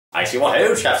I see what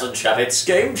ho, chaps and chappets,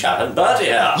 Game Chap and Bertie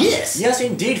here. Yes. Yes,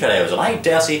 indeed, fellows, and I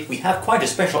dare say we have quite a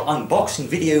special unboxing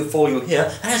video for you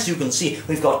here. As you can see,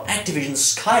 we've got Activision's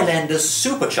Skylanders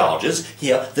Superchargers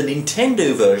here, the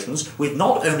Nintendo versions, with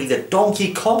not only the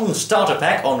Donkey Kong starter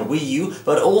pack on Wii U,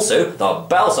 but also the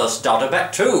BOWSER starter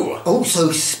pack too.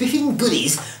 Also, spiffing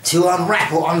goodies to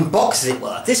unwrap or unbox, as it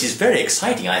were. This is very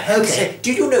exciting, I have to say.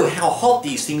 Do you know how hot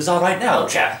these things are right now,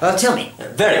 chap? Tell me.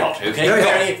 Very hot,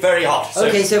 okay? Very hot.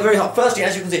 So very hot. Firstly,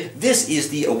 as you can see, this is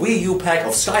the Wii U pack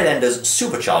of Skylanders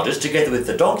Superchargers, together with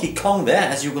the Donkey Kong there.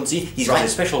 As you can see, he's got a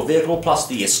special vehicle, plus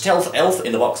the Stealth Elf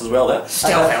in the box as well there.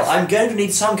 Stealth Elf. I'm going to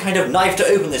need some kind of knife to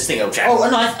open this thing, old chap. Oh,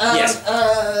 a knife? Yes.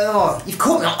 You've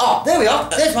caught me. Oh, there we are.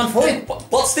 There's one for you.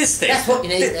 What's this thing? That's what you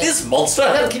need. This monster?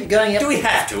 That'll keep it going, Do we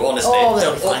have to, honestly? Oh,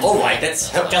 that'll be fine. All right, let's...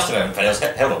 Just a moment, fellows.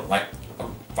 Hold on.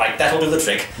 Right, that'll do the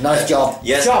trick. Nice job.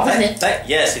 Yes, Sharp, isn't it?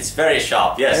 Yes, it's very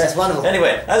sharp, yes. That's wonderful.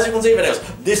 Anyway, as you can see, fellows,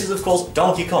 this is of course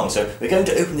Donkey Kong, so we're going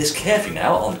to open this carefully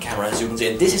now on camera, as you can see,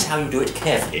 and this is how you do it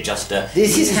carefully, just...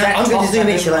 this is how I'm going to zoom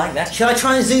in, shall I? Like shall I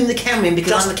try and zoom the camera in,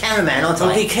 because I'm the cameraman, aren't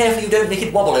I? Be careful you don't make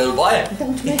it wobble, old boy.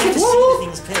 You have to see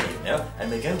things clearly, you know, and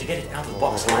we're going to get it out of the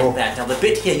box like that. Now, the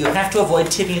bit here, you have to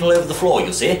avoid tipping it all over the floor,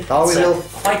 you see. Oh, we will.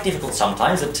 Quite difficult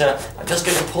sometimes, but I'm just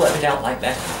going to pull that bit out like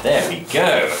that. There we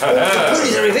go. The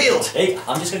goodies are revealed. Hey,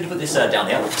 I'm just going to put this down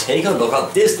here. Take a look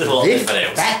at this little Lift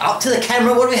that up to the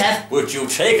camera. What do we have? Would you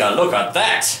take a look at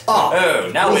that? Oh,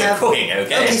 now we're cooking,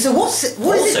 okay? Okay, so what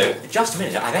is it? Just a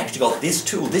minute, I've actually got this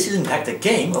tool. This is in fact a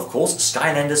game, of course,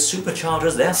 Skylanders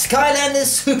Superchargers there.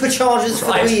 Skylanders Superchargers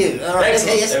for Wii U. Alright,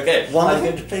 excellent. okay, yes. Okay, Wonderful. I'm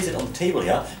going to place it on the table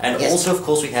here, and also, of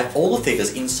course, we have all the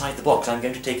figures inside the box. I'm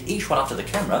going to take each one up to the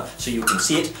camera so you can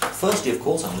see it. Firstly, of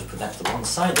course, I'm going to put that to the one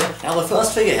side there. Now, the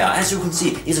first figure here, as you can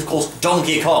see, is, of course,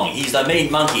 Donkey Kong. He's the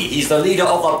main monkey. He's the leader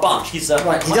of the bunch. He's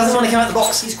right. He doesn't want to come out the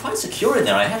box. He's quite secure in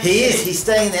there, I have to say. He is. He's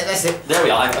staying there. That's it. There we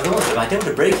are. I don't want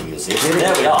to break him, you see.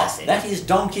 There we are. That is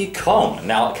Donkey Kong.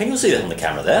 Now, can you see that on the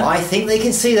camera there? I think they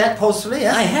can see that, possibly,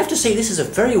 yeah. I have to say, this is a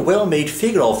very well-made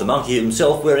figure of the monkey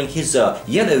himself, wearing his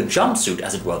yellow jumpsuit,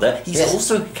 as it were there. He's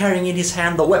also carrying in his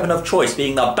hand the weapon of choice,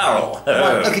 being the barrel.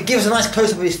 Right, okay, give us a nice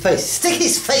close-up of his face. Stick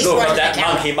his face Look right at that the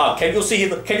camera. monkey mug. Can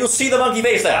you see the monkey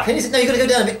face there? No, you've got to go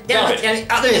down a bit. Down a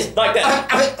bit. Up there it is. Like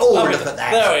that. Oh, look at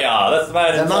that. There we are. That's the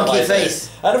man. The monkey face.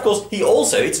 And of course, he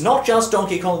also, it's not just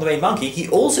Donkey Kong the main monkey, he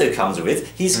also comes with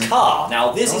his car.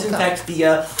 Now, this is in fact the,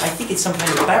 I think it's some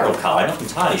kind of barrel car, I'm not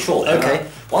entirely sure. Okay.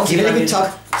 Once Give it a good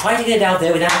tug. Try to get it out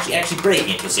there without actually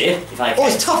breaking it, you see, if I can. Oh,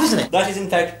 it's tough, isn't it? That is in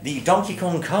fact the Donkey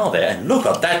Kong car there, and look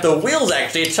at that, the wheels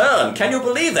actually turn. Can you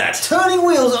believe that? Turning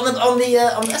wheels on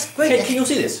that's great. Can you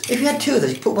see this? If you had two of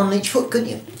those, you put one on each foot, couldn't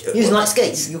you? Using like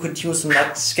skates. You could use them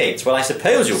like skates. Well, I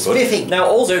suppose you could. Spiffing. Now,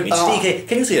 also, it's DK.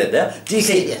 Can you see that there?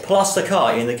 DK plus the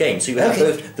car in the game. So you have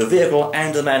both the vehicle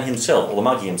and the man himself, or the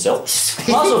monkey himself.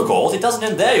 Plus, of course, it doesn't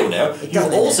end there, you'll know.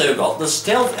 You've also got the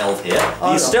Stealth Elf here.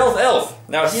 The Stealth Elf.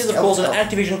 Now, he is, of course, an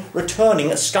Activision returning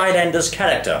Skylanders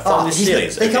character from this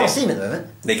series. They can't see him at the moment.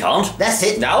 They can't? That's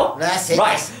it. Now? That's it.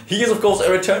 Right. He is, of course,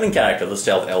 a returning character, the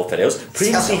Stealth Elf, fellows.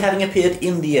 Previously having appeared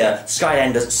in the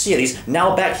Skylanders series,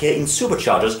 now back here in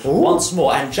Superchargers once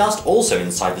more. And just also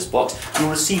inside this box, you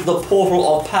receive the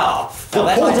Portal of Power. Now,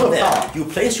 that right there, you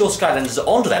place your Skylanders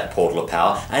onto that Portal of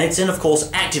Power, and it's then, of course,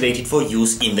 activated for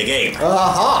use in the game.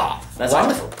 Aha! That's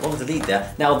wonderful. What was the lead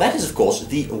there? Now, that is, of course,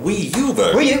 the Wii U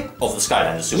version of the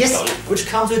Skylanders Superchargers, which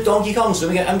comes with Donkey Kong. So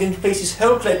I'm going to place his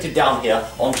whole collected down here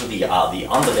onto the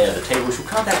underlayer of the table, which you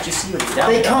can't actually see when it's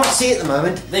down They can't see at the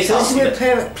moment. So this is where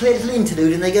play a little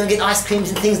interlude, and they go and get ice creams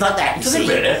and things like that. You see?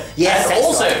 Really? Yes, and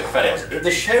also, fellas,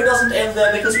 the show doesn't end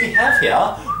there, because we have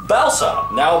here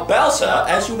BOWSER. Now, BOWSER,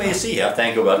 as you may see here,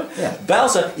 thank you, bud.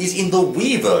 BOWSER is in the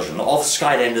Wii version of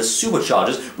Skylanders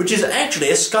Superchargers, which is actually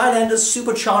a Skylanders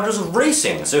Superchargers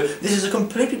Racing. So this is a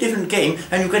completely different game,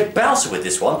 and you get BOWSER with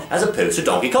this one, as opposed to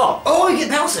Donkey Kong. Oh, you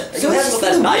get BOWSER. So you haven't got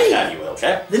that knife, have you, Will,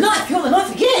 chap? The knife? You want the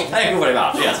knife again? Thank you very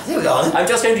much, yes. Here we are. I'm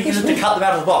just going to use it to cut them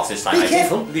out of the box this time. Be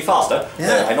careful. It'll be faster. Yeah.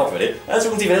 No, I'm not ready. As you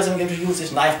can see, fellas, I'm going to use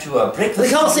this knife to break the... They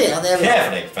can't see it, are they?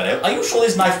 Carefully, fellow. Are you sure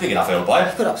this knife's big enough, old boy?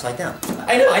 Put it upside down.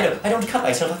 I know. I don't want to cut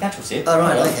myself like that, you see. Oh,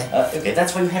 right, okay. Okay,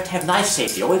 that's why you have to have knife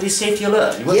safety, always safety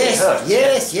alert. You won't get hurt.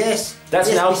 Yes. That's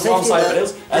now to one side,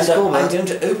 fellows. And I'm going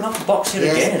to open up the box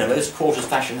here again in a most cautious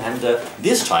fashion. And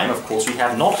this time, of course, we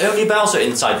have not only BOWSER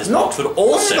inside this box, but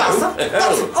also...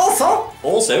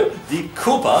 Also the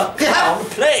Koopa Clown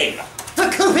Plane. The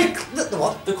Koopa... The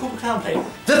what? The Koopa Clown plane.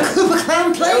 The Koopa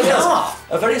Clown plane? Yes.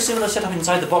 A very similar setup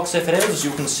inside the box there, Fidelis, as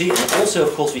you can see. And also,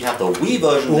 of course, we have the Wii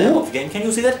version there of the game. Can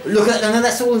you see that? Look at that. No,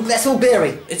 that's all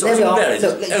berry. It's all berry.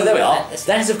 Oh, there we are.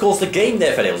 That is, of course, the game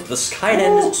there, Fidelis. The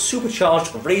Skylanders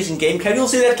Supercharged racing game. Can you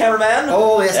see that, cameraman?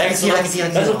 Oh, yes, I can see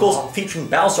it. That is, of course, featuring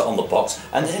BOWSER on the box.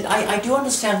 And I do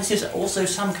understand this is also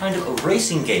some kind of a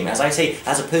racing game, as I say,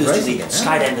 as opposed to the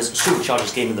Skylanders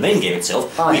Superchargers game in the main game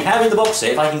itself. We have in the box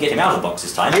there, if I can get him out of the box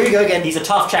this time. Here we go again. He's a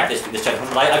tough chap, this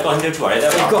gentleman. I've got him, don't you worry.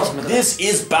 There we are. This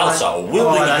is BOWSER,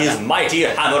 wielding his mighty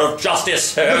hammer of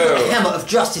justice. Look at the hammer of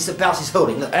justice that BOWSER's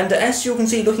holding. Look. And as you can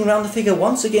see, looking around the figure,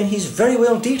 once again, he's very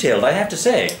well detailed, I have to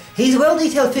say. He's a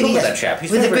well-detailed figure, Look at that chap.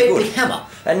 He's with very, a very great good. big hammer.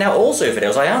 And now also,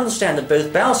 Fidelis, I understand that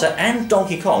both BOWSER and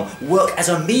Donkey Kong work as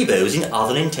amiibos in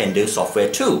other Nintendo software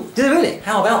too. Do they really?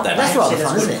 How about that? That's rather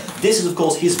fun, isn't it? This is, of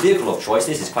course, his vehicle of choice.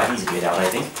 This is quite easy to get out, I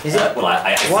think. Is it? Well,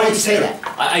 why did you say that?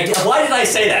 Why did I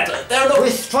say that? We're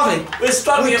struggling. We're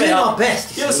struggling. We're doing our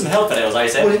best. Give us some help, Fidelis, I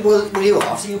say. Well, you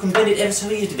are. So you can bend it ever so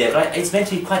easily there, but it's meant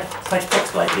to be quite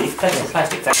flexible, I believe. Flexible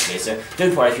plastic, actually, so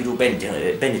don't worry if you do bend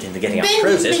it in the getting out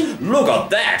process. Look at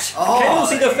that! Oh. Can you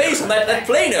see the face on that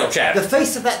plane, old chap? The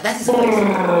face of that is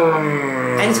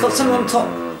and it's got something on top.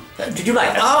 Did you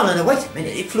like that? Oh, no, wait a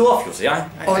minute. It flew off, you see.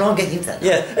 I'm getting into that.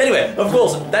 Yeah, anyway, of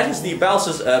course, that is the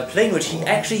BOWSER's plane which he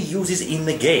actually uses in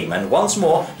the game. And once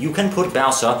more, you can put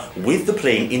BOWSER with the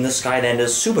plane in the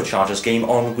Skylanders Superchargers game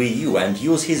on Wii U and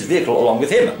use his vehicle along with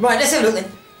him. Right, let's have a look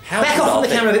then. Back off from the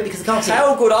camera a bit because I can't see.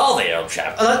 How good are they, old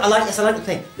chap? I like this, I like the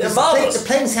plane. They're marvellous. The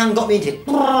plane sound got me into it.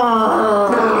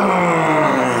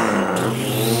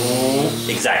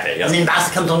 Exactly, yes. And then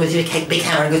BOWSER comes on with his big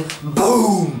hammer and goes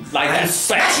boom! Like that.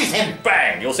 Smashes him!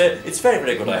 Bang! You'll see. It's very,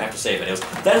 very good, I have to say, Fidelis.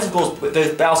 That is, of course,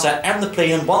 both BOWSER and the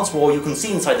plane, and once more, you can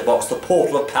see inside the box the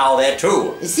portal of power there,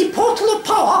 too. It's the portal of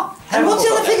power? And what's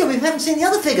the other figure? We haven't seen the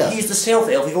other figure. He's the stealth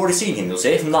elf. We've already seen him, you'll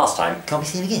see, from last time. Can't we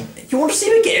see him again? You want to see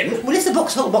him again? Well, lift the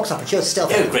box, hold the box up and show us the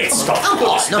stealth elf. Oh, great Scott. Come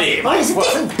on, It's it's a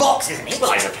different box, isn't it?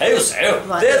 Well, I suppose so.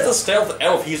 Right, There's the stealth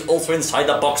elf. He's also inside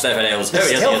the box there, Fidelis. The Oh,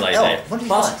 yes, stealth I elf? say. What did you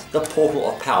Plus, find? the portal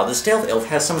of power. The stealth elf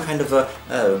has some kind of a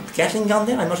Gatling gun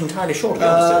there. I'm not entirely sure, to be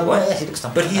honest. Well, yes, he looks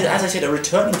something. But he's, as I said, a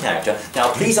returning character.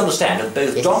 Now, please understand that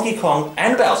both Donkey Kong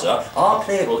and BOWSER are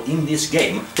playable in this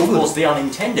game. Of course, they are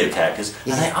Nintendo characters,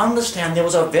 and I understand there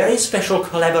was a very special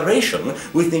collaboration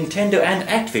with Nintendo and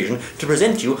Activision to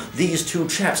present you these two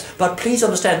chaps. But please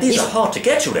understand, these are hard to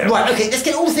get you there. Right, okay, let's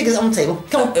get all the figures on the table.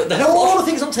 Come on, all the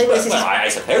figures on the table. Well, I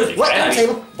suppose we Right, can. on the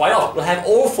table. Why not? We'll have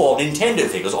all four Nintendo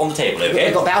figures on the table, okay?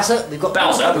 We've got BOWSER, we've got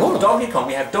BOWSER, we've got Donkey Kong,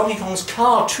 we have Donkey Kong's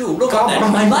car too. Look at that.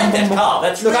 I like that car.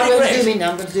 That's Look, really I'm going great. to zoom in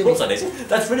now, I'm going to zoom in.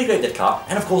 That's really great, that car.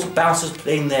 And of course, BOWSER's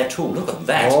playing there too. Look at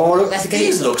that. Oh, look, that's a game.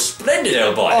 These look splendid,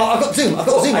 old boy. Oh, I've got zoom, I've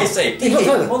got zoom. I say, he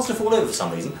wants to fall over for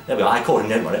some reason. There we are, I caught him,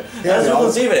 don't worry. As you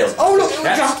can see, videos. Oh, look, it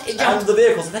Chaps jumped. and the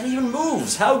vehicles, and that even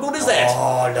moves. How good is that?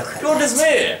 Oh, look at Goodness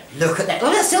me. Look at that.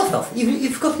 Oh, that's stealth elf.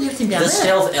 You've got to lift him down The there.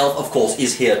 stealth elf, of course,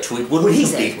 is here too. It wouldn't be he's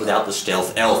complete there. without the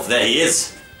stealth elf. There he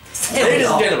is. There we Ladies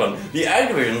and are. gentlemen, the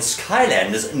Activision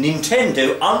Skylanders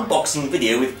Nintendo unboxing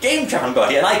video with Game Chap and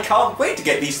Buddy, and I can't wait to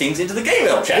get these things into the game,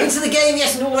 old chap. Into the game,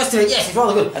 yes, and all the rest of it. Yes, it's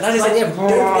rather good. And that is Right, it. Don't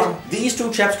forget, these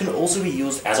two chaps can also be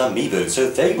used as amiibos, so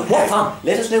there you have it. fun.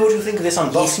 Let us know what you think of this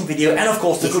unboxing video, and of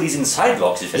course the goodies inside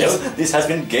boxes. Yes. This has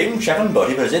been Game Chap and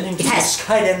Buddy presenting to you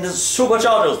Skylanders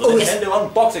Superchargers, the Nintendo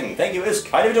unboxing. Thank you, it's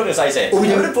kind of joining us, I say. I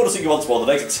look forward to seeing you once more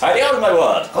the next exciting hour of my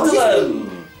word. Until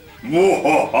then.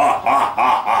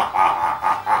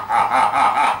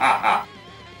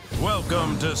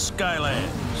 Welcome to Skylands.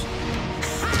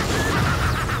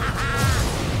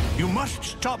 You must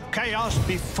stop chaos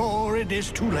before it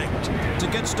is too late. To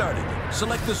get started,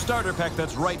 select the starter pack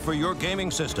that's right for your gaming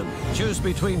system. Choose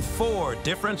between 4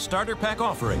 different starter pack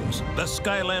offerings. The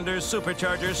Skylanders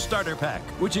Superchargers Starter Pack,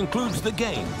 which includes the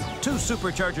game, 2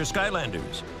 Supercharger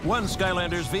Skylanders, 1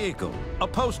 Skylanders vehicle, a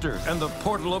poster, and the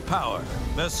Portal of Power.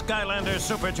 The Skylanders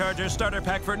Supercharger Starter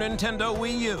Pack for Nintendo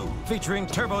Wii U, featuring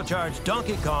turbocharged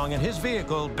Donkey Kong and his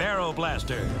vehicle, Barrel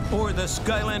Blaster. Or the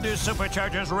Skylanders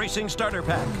Superchargers Racing Starter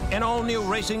Pack, an all-new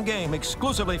racing game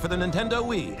exclusively for the Nintendo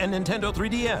Wii and Nintendo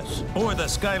 3DS. Or the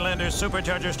Skylanders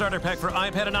Supercharger Starter Pack for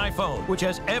iPad and iPhone, which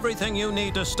has everything you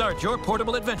need to start your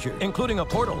portable adventure, including a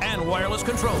portal and wireless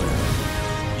controller.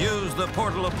 Use the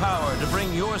Portal of Power to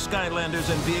bring your Skylanders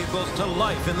and vehicles to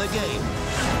life in the game.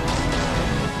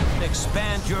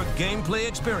 Expand your gameplay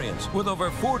experience with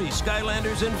over 40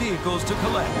 Skylanders and vehicles to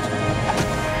collect.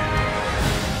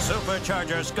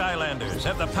 Supercharger Skylanders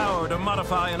have the power to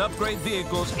modify and upgrade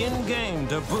vehicles in-game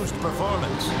to boost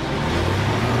performance.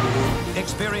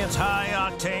 Experience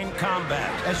high-octane combat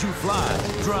as you fly,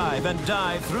 drive, and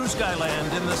dive through Skyland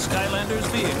in the Skylanders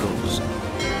vehicles.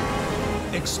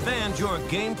 Expand your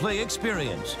gameplay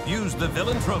experience. Use the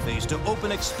villain trophies to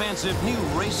open expansive new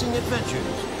racing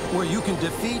adventures, where you can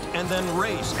defeat and then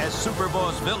race as Super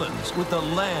Boss villains with the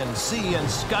land, sea, and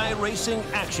sky racing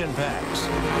action packs.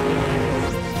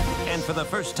 And for the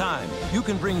first time, you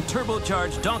can bring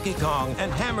turbocharged Donkey Kong and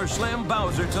Hammer Slam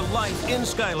Bowser to life in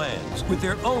Skylands with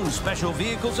their own special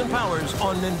vehicles and powers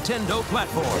on Nintendo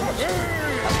platforms.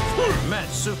 Match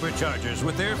Superchargers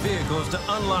with their vehicles to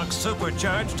unlock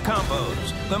supercharged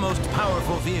combos, the most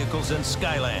powerful vehicles in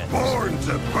Skylands. Born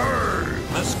to burn!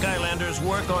 The Skylanders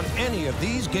work on any of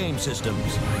these game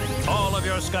systems. All of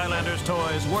your Skylanders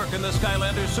toys work in the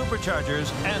Skylanders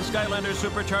Superchargers and Skylanders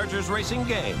Superchargers racing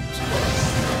games.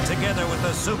 Together with the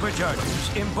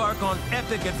Superchargers, embark on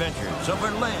epic adventures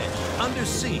over land,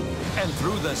 undersea, and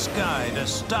through the sky to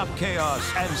stop chaos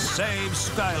and save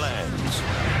Skylands.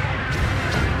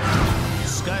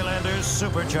 Skylanders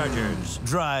Superchargers.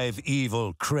 Drive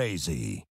evil crazy.